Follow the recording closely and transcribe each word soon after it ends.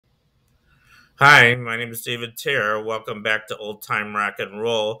Hi, my name is David Terr. Welcome back to Old Time Rock and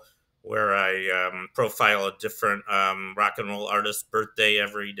Roll, where I profile a different rock and roll artist's birthday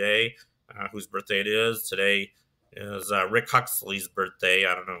every day, whose birthday it is. Today is Rick Huxley's birthday.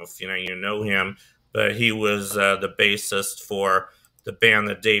 I don't know if you know him, but he was the bassist for the band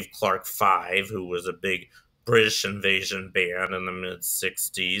the Dave Clark Five, who was a big British invasion band in the mid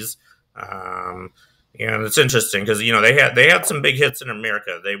 '60s. Um, and it's interesting because they had some big hits in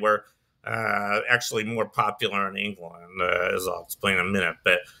America. They were actually more popular in England, as I'll explain in a minute.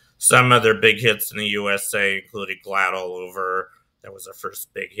 But some of their big hits in the USA included "Glad All Over." That was their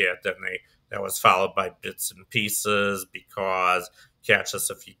first big hit. That was followed by "Bits and Pieces," "Because," "Catch Us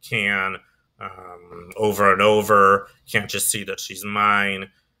If You Can," "Over and Over," "Can't You See That She's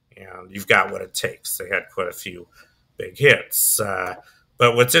Mine," and "You've Got What It Takes." They had quite a few big hits.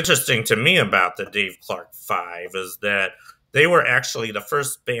 But what's interesting to me about the Dave Clark Five is that they were actually the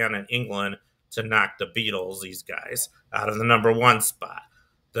first band in England to knock the Beatles, these guys, out of the number one spot.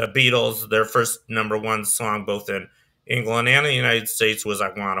 The Beatles, their first number one song, both in England and the United States, was "I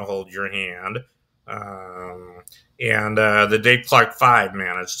Want to Hold Your Hand." And the Dave Clark Five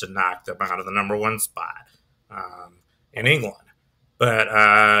managed to knock them out of the number one spot in England. But,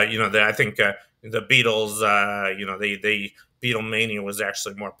 I think the Beatles, Beatlemania was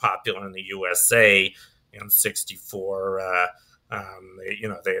actually more popular in the USA in '64.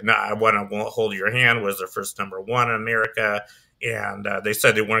 I Want to Hold Your Hand was their first number one in America, and they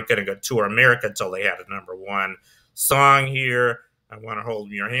said they weren't going to go tour America until they had a number one song here. "I Want to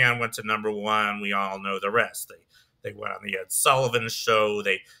Hold Your Hand" went to number one. We all know the rest. They went on the Ed Sullivan Show.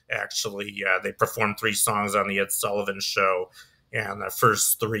 They actually they performed three songs on the Ed Sullivan Show, and the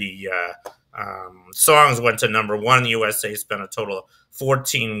first three songs went to number one in the USA. Spent a total of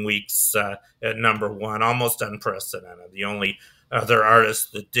 14 weeks at number one, almost unprecedented. The only other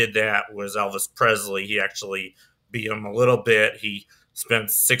artist that did that was Elvis Presley. He actually beat him a little bit. He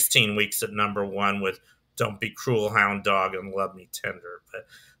spent 16 weeks at number one with "Don't Be Cruel, Hound Dog," and "Love Me Tender."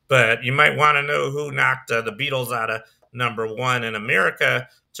 But you might want to know who knocked the Beatles out of number one in America.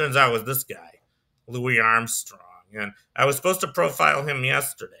 Turns out it was this guy, Louis Armstrong. And I was supposed to profile him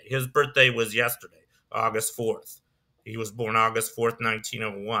yesterday. His birthday was yesterday, August 4th. He was born August 4th,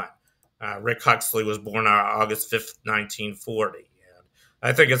 1901. Rick Huxley was born August 5th, 1940. And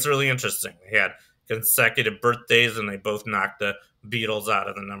I think it's really interesting. They had consecutive birthdays, and they both knocked the Beatles out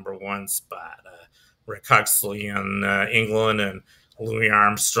of the number one spot. Rick Huxley in England and Louis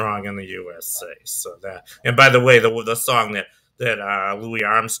Armstrong in the USA. And by the way, the song that Louis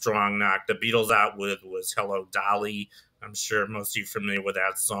Armstrong knocked the Beatles out with was "Hello, Dolly." I'm sure most of you are familiar with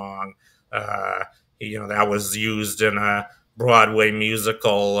that song. That was used in a Broadway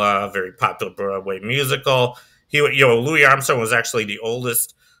musical, very popular Broadway musical. Louis Armstrong was actually the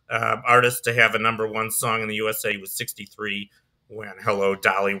oldest artist to have a number one song in the USA. He was 63 when "Hello,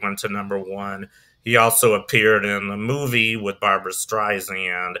 Dolly" went to number one. He also appeared in the movie with Barbra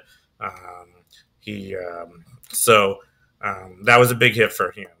Streisand. That was a big hit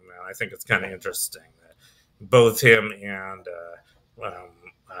for him. And I think it's kind of interesting that both him and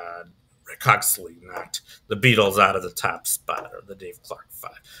Rick Huxley knocked the Beatles out of the top spot, or the Dave Clark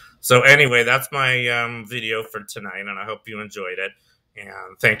Five. So anyway, that's my video for tonight, and I hope you enjoyed it.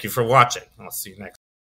 And thank you for watching. I'll see you next time.